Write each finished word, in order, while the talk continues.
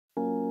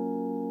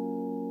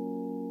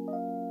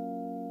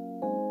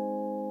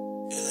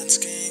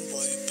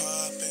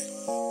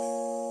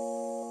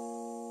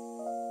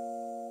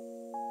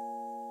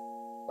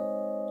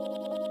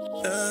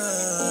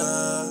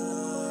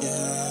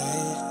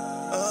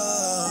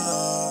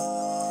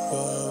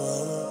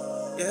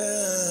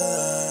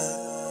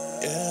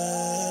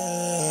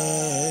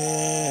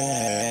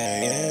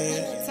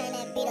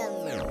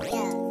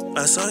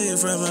I saw you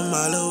from a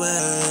mile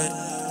away.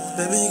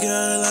 Baby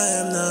girl, I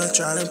am not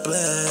trying to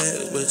play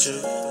with you.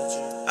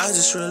 I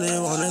just really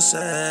wanna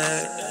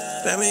say,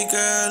 baby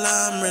girl,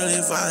 I'm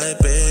really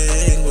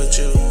vibing with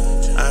you.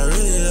 I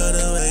really love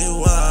the way you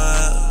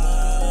walk.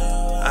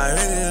 I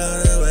really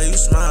love the way you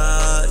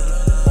smile.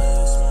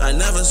 I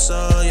never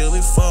saw you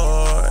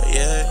before,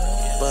 yeah.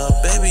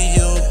 But baby,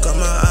 you got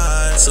my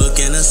eyes. So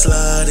can I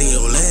slide in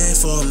your lane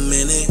for a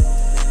minute?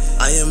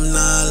 I am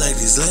not like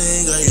these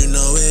lame, girl, you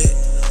know it.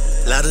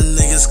 Lot of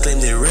niggas claim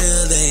they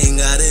real, they ain't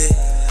got it.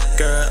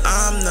 Girl,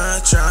 I'm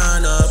not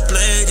tryna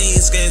play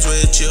these games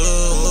with you.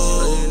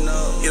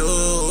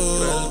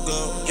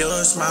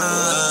 Your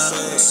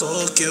smile,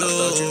 so cute.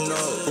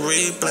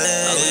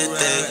 Replay,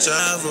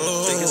 deja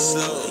vu.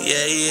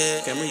 Yeah.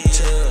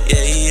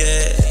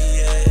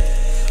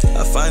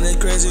 I find it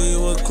crazy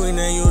you a queen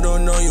and you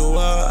don't know you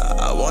are.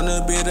 I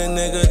wanna be the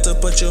nigga to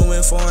put you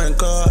in foreign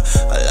car.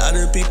 A lot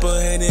of people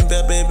hating,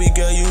 but baby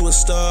girl, you a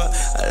star.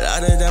 A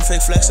lot of them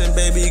fake flexing,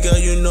 baby girl,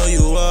 you know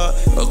you are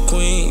a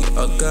queen,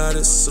 a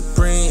goddess,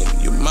 supreme.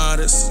 You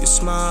modest, you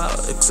smile,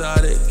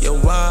 exotic, you're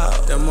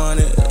wild, that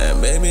money.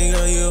 And baby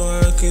girl, you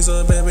are a king,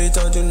 so baby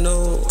told you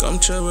no. Come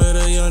chill with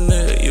a young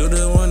nigga, you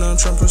the one I'm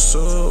trying to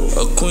pursue.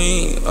 A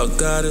queen, a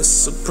goddess,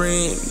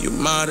 supreme. You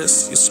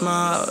modest, you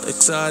smile,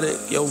 exotic,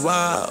 you're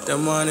wild, that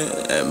money.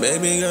 And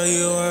baby girl,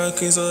 you are a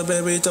king, so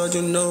baby told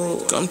you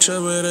no. Come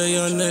chill with a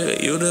young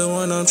nigga, you the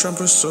one I'm trying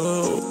to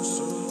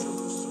pursue.